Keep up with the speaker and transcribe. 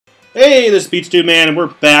Hey, this is Beats Dude Man, and we're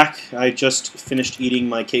back. I just finished eating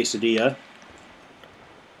my quesadilla.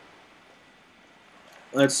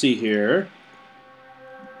 Let's see here.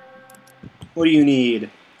 What do you need?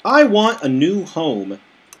 I want a new home.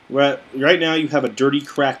 Right now you have a dirty,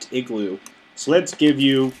 cracked igloo. So let's give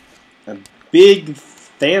you a big,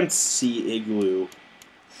 fancy igloo.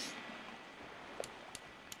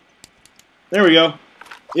 There we go.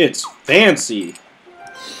 It's fancy.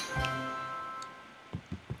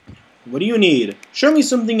 What do you need? Show me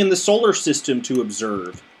something in the solar system to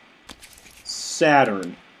observe.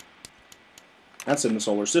 Saturn. That's in the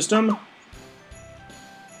solar system.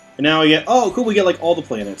 And now we get... Oh, cool, we get, like, all the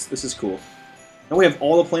planets. This is cool. Now we have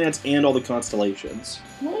all the planets and all the constellations.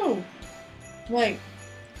 Whoa. Wait,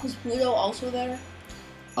 was Pluto also there?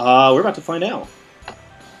 We're about to find out.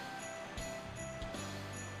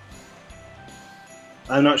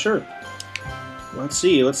 I'm not sure. Let's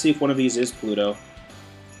see. Let's see if one of these is Pluto.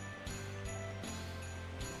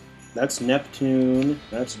 That's Neptune.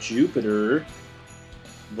 That's Jupiter.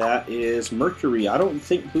 That is Mercury. I don't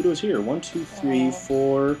think Pluto's here. 1, 2, 3,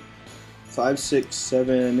 4, 5, 6,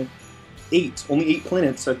 7, 8. Only 8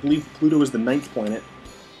 planets. I believe Pluto is the 9th planet.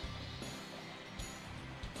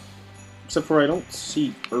 Except for I don't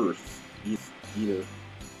see Earth either.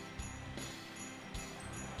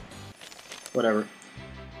 Whatever.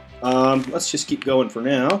 Let's just keep going for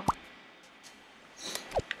now.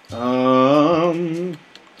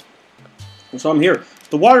 So I'm here.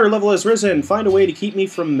 The water level has risen. Find a way to keep me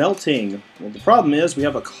from melting. Well, the problem is we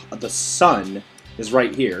have the sun is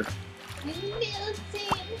right here. Melting.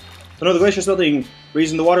 Oh no, the glacier's melting.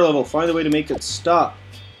 Raising the water level. Find a way to make it stop.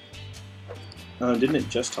 Didn't it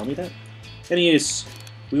just tell me that? Anyways,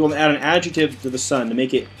 we will add an adjective to the sun to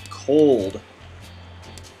make it cold.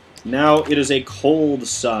 Now it is a cold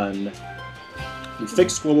sun. We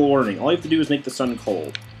fixed global warming. All you have to do is make the sun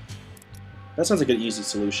cold. That sounds like an easy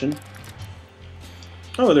solution.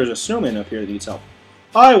 Oh, there's a snowman up here that needs help.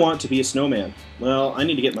 I want to be a snowman. Well, I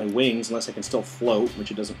need to get my wings, unless I can still float,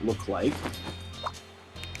 which it doesn't look like.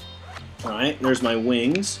 Alright, there's my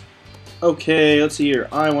wings. Okay, let's see here.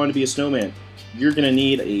 I want to be a snowman. You're going to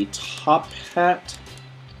need a top hat.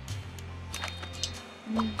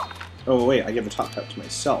 Oh, wait, I give the top hat to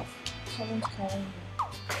myself. Someone's calling me.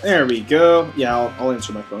 There we go. Yeah, I'll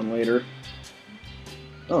answer my phone later.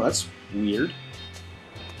 Oh, that's weird.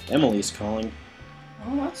 Emily's calling.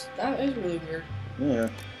 Oh, that is really weird. Yeah.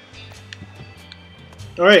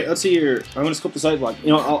 All right, let's see here. I'm gonna scope the sidewalk.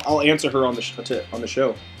 You know, I'll answer her on the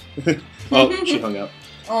show. Oh, she hung up.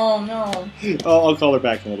 Oh no. I'll call her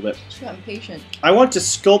back in a little bit. She got impatient. I want to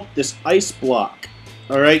sculpt this ice block.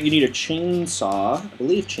 All right, you need a chainsaw. I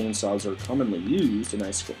believe chainsaws are commonly used in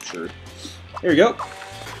ice sculpture. There you go.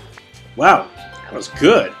 Wow, that was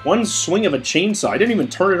good. One swing of a chainsaw. I didn't even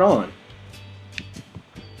turn it on.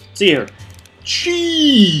 See here.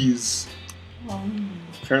 Cheese!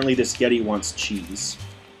 Apparently this Yeti wants cheese.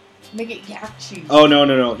 Make it yak cheese. Oh,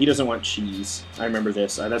 no. He doesn't want cheese. I remember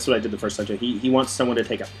this. That's what I did the first time. He wants someone to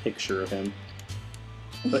take a picture of him.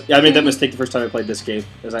 But yeah, I made that mistake the first time I played this game,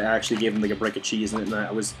 as I actually gave him like a brick of cheese, and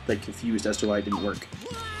I was like confused as to why it didn't work.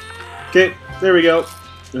 Okay, there we go.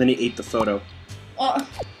 And then he ate the photo.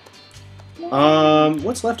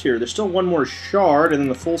 What's left here? There's still one more shard, and then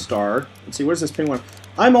the full star. Let's see, what does this ping one?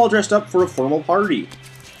 I'm all dressed up for a formal party.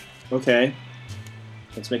 Okay.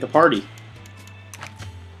 Let's make a party.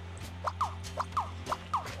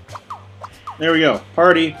 There we go.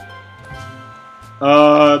 Party.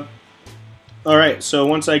 Alright, so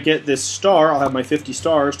once I get this star, I'll have my 50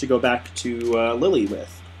 stars to go back to Lily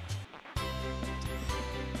with.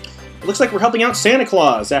 It looks like we're helping out Santa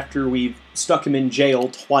Claus after we've stuck him in jail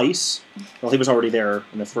twice. Well, he was already there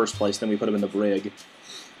in the first place, then we put him in the brig.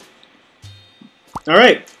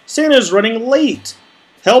 Alright, Santa's running late.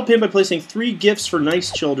 Help him by placing 3 gifts for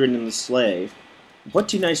nice children in the sleigh. What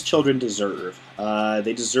do nice children deserve?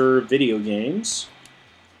 They deserve video games.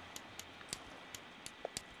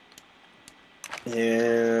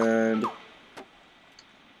 And...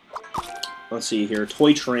 let's see here.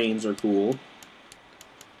 Toy trains are cool.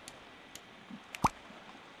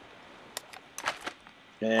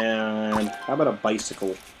 And how about a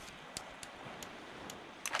bicycle?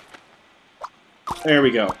 There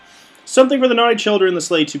we go. Something for the naughty children in the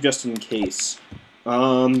sleigh too, just in case.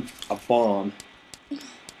 A bomb.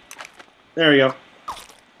 There we go.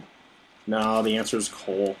 No, the answer is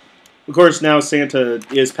coal. Of course, now Santa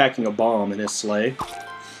is packing a bomb in his sleigh.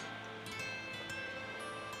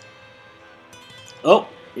 Oh,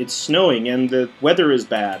 it's snowing and the weather is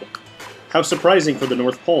bad. How surprising for the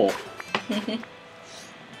North Pole. Well,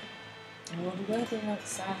 the weather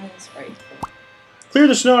outside is frightful. Clear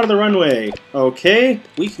the snow out of the runway. Okay,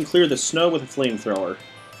 we can clear the snow with a flamethrower.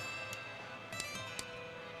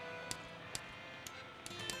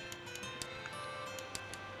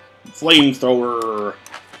 Flamethrower.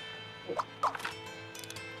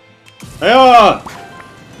 Hiya!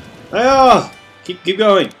 Hiya! Keep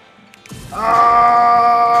going.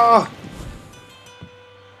 Ah!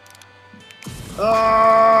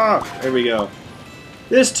 Ah! There we go.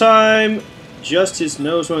 This time, just his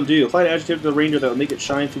nose won't do. Apply an adjective to the reindeer that will make it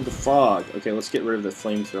shine through the fog. Okay, let's get rid of the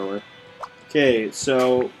flamethrower. Okay,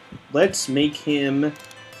 so let's make him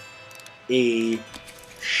a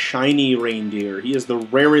shiny reindeer. He is the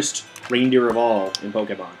rarest reindeer of all in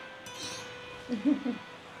Pokemon.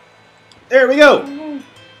 There we go!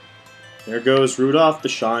 There goes Rudolph the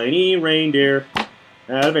shiny reindeer.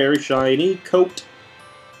 Had a very shiny coat.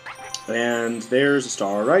 And there's a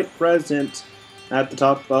Starlight present at the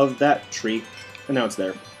top of that tree. And now it's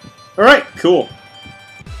there. Alright, cool.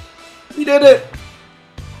 We did it!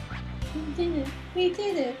 We did it! We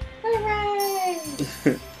did it!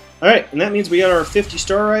 Hooray! Alright, and that means we got our 50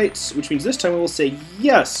 Starlights, which means this time we will say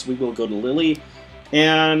yes, we will go to Lily.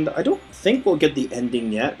 And I don't think we'll get the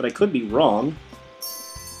ending yet, but I could be wrong.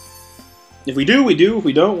 If we do, we do. If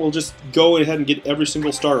we don't, we'll just go ahead and get every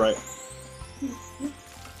single Starlight.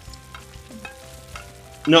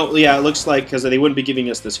 No, yeah, it looks like, because they wouldn't be giving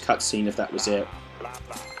us this cutscene if that was it.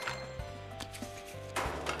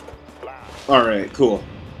 Alright, cool.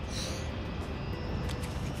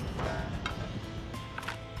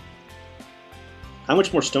 How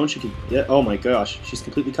much more stone she can get? Oh my gosh, she's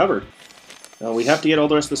completely covered. We have to get all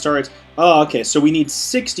the rest of the Starlights. Oh, okay, so we need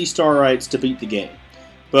 60 Starlights to beat the game.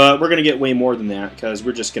 But we're going to get way more than that, because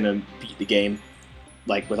we're just going to beat the game.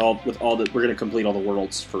 Like, with all the... We're going to complete all the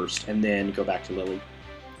worlds first, and then go back to Lily.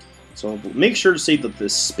 So make sure to save the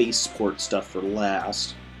spaceport stuff for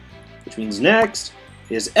last. Which means next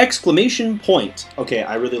is exclamation point. Okay,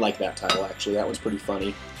 I really like that title, actually. That one's pretty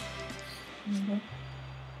funny. Mm-hmm.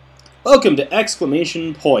 Welcome to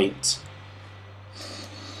exclamation point.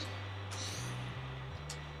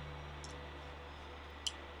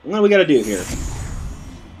 What do we got to do here?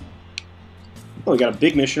 Oh, we got a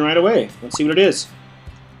big mission right away. Let's see what it is.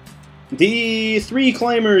 The 3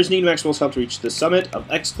 climbers need Maxwell's help to reach the summit of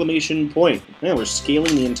exclamation point. Yeah, we're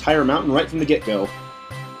scaling the entire mountain right from the get-go.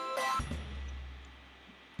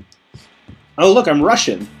 Oh, look, I'm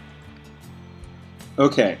Russian.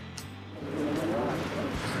 Okay.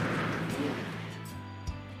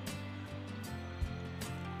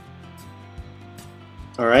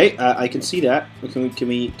 All right, I can see that. Can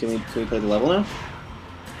we play the level now?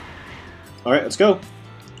 All right, let's go.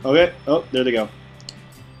 Okay. Oh, there they go.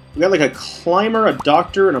 We got like a climber, a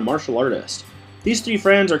doctor, and a martial artist. These 3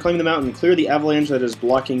 friends are climbing the mountain and clear the avalanche that is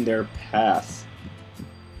blocking their path.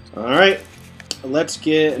 All right, let's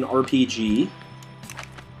get an RPG.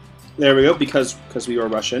 There we go, because we are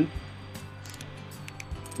Russian.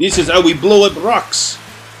 This is how we blow up rocks.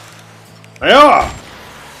 Hiya!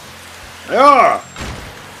 Hiya!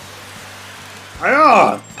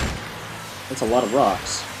 Hiya! That's a lot of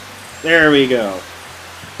rocks. There we go.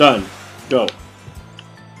 Done. Go.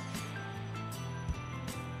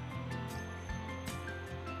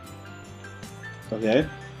 Okay.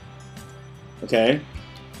 Okay.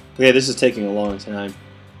 Okay, this is taking a long time.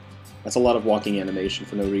 That's a lot of walking animation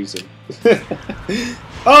for no reason.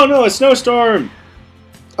 Oh no, a snowstorm!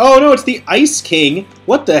 Oh no, it's the Ice King!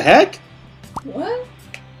 What the heck? What?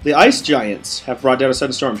 The Ice Giants have brought down a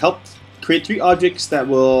sudden storm. Help create 3 objects that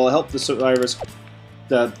will help the survivors.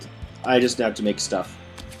 I just have to make stuff.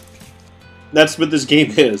 That's what this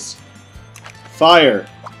game is. Fire.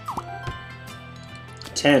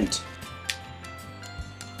 Tent.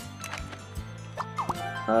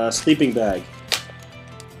 Sleeping bag.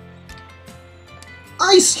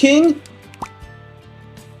 Ice King!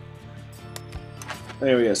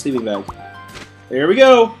 There we go, sleeping bag. There we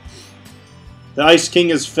go! The Ice King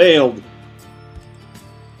has failed.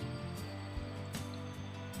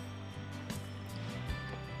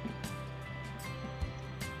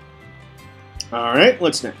 Alright,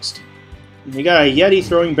 what's next? We got a Yeti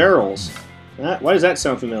throwing barrels. Why does that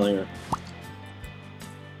sound familiar?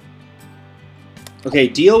 Okay,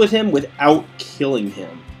 deal with him without killing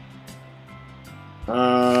him.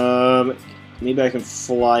 Maybe I can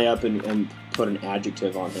fly up and put an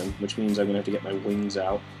adjective on him, which means I'm going to have to get my wings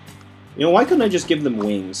out. You know, why couldn't I just give them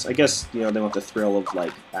wings? I guess, you know, they want the thrill of,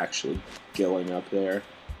 like, actually going up there.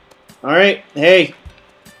 Alright, hey!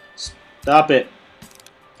 Stop it.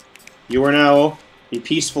 You are now a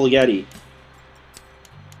peaceful Yeti.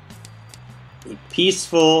 A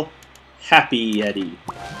peaceful, happy Yeti.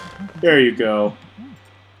 There you go.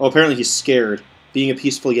 Oh, apparently he's scared. being a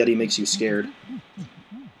peaceful Yeti makes you scared.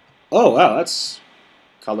 Oh, wow, that's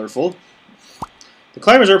colorful. The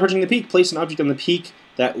climbers are approaching the peak. Place an object on the peak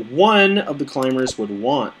that one of the climbers would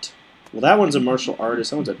want. Well, that one's a martial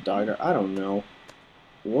artist. That one's a diner. I don't know.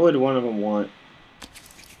 What would one of them want?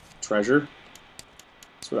 Treasure?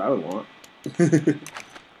 That's what I would want.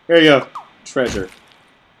 There you go. Treasure.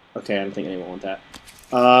 Okay, I don't think anyone want that.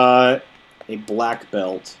 A black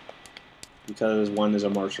belt. Because one is a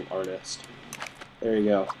martial artist. There you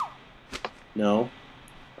go. No?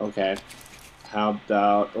 Okay. How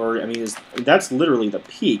about... Or, I mean, that's literally the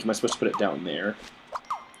peak. Am I supposed to put it down there?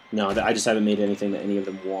 No, I just haven't made anything that any of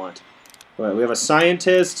them want. But we have a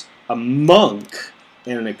scientist, a monk,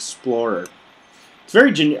 and an explorer. It's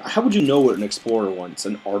very how would you know what an explorer wants?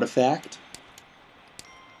 An artifact?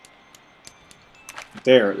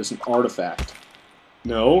 There's an artifact.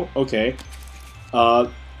 No? Okay. A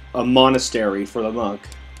monastery for the monk.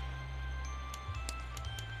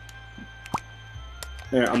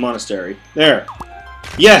 There, a monastery. There!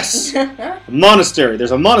 Yes! A monastery!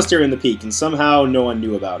 There's a monastery in the peak, and somehow no one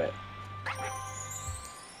knew about it.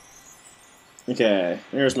 Okay,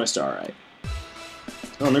 there's my starite.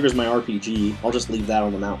 Oh, and there goes my RPG. I'll just leave that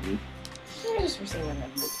on the mountain. I just wish they wouldn't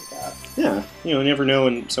have moved it up. Yeah, you never know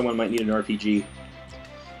when someone might need an RPG.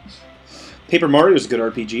 Paper Mario is a good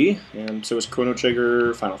RPG, and so is Chrono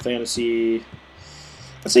Trigger, Final Fantasy.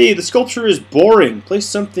 Let's see, the sculpture is boring. Place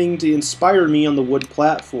something to inspire me on the wood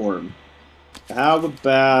platform. How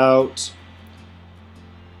about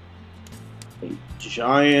a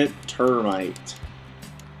giant termite?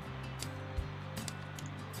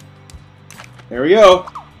 There we go.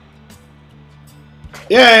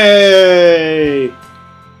 Yay!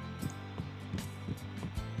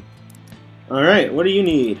 Alright, what do you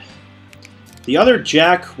need? The other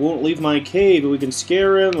Jack won't leave my cave, but we can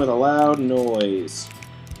scare him with a loud noise.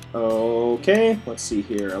 Okay, let's see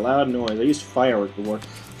here. A loud noise. I used fireworks before.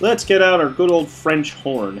 Let's get out our good old French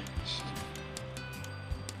horn.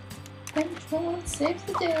 French horn saves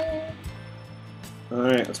the day.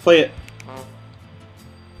 Alright, let's play it.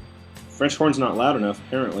 French horn's not loud enough,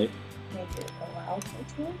 apparently. Make it a loud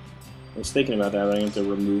French horn? I was thinking about that, but I have to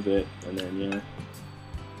remove it, and then,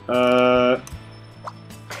 yeah.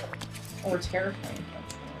 Or terrifying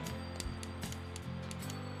French horn.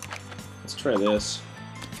 Let's try this.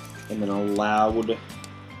 And then a loud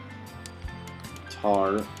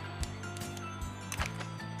tar.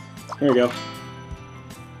 There we go.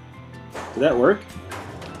 Did that work?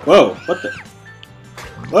 Whoa, what the?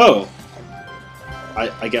 Whoa!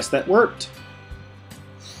 I guess that worked.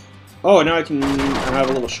 Oh, now I have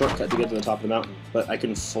a little shortcut to get to the top of the mountain. But I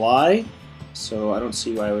can fly, so I don't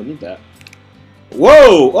see why I would need that.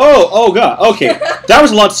 Whoa! Oh god, okay. That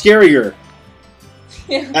was a lot scarier.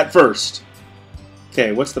 Yeah. At first.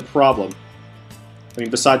 Okay, what's the problem? I mean,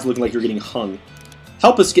 besides looking like you're getting hung.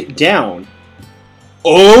 Help us get down.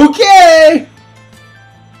 Okay!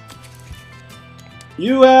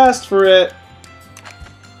 You asked for it.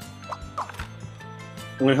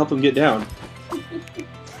 I'm gonna help him get down.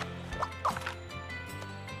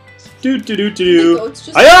 Do. The goats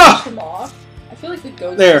just push them off. I feel like the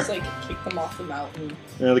goats just like kick them off the mountain.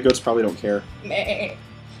 Yeah, the goats probably don't care. Meh.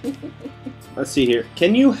 Let's see here.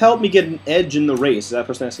 Can you help me get an edge in the race? Is that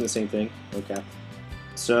person asking the same thing? Okay.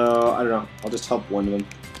 So, I don't know. I'll just help one of them.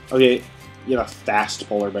 Okay, you have a fast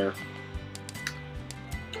polar bear.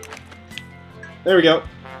 There we go.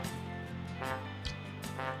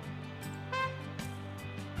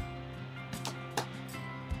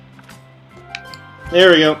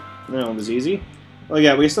 There we go. That one was easy. Oh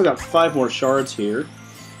yeah, we still got 5 more shards here.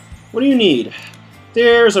 What do you need?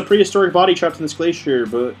 There's a prehistoric body trapped in this glacier,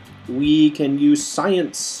 but we can use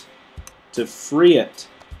science to free it.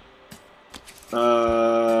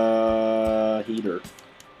 Heater.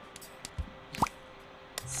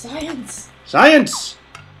 Science! Science!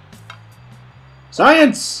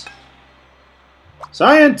 Science!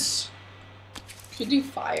 Science! Should do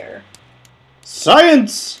fire.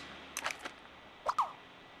 Science!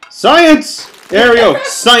 Science! There we go.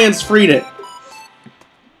 Science freed it.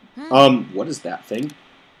 What is that thing?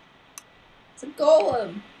 It's a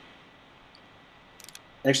golem.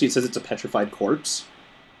 Actually, it says it's a petrified corpse.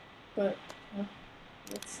 But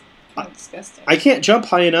that's kind of disgusting. I can't jump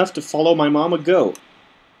high enough to follow my mama goat.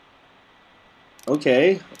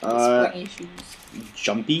 Okay.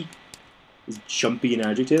 Jumpy. Is jumpy an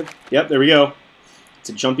adjective? Yep, there we go. It's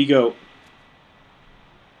a jumpy goat.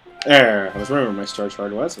 There. I was wondering where my star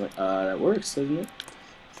shard was. I'm like, that works, doesn't it?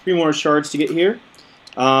 3 more shards to get here.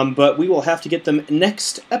 But we will have to get them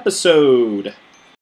next episode.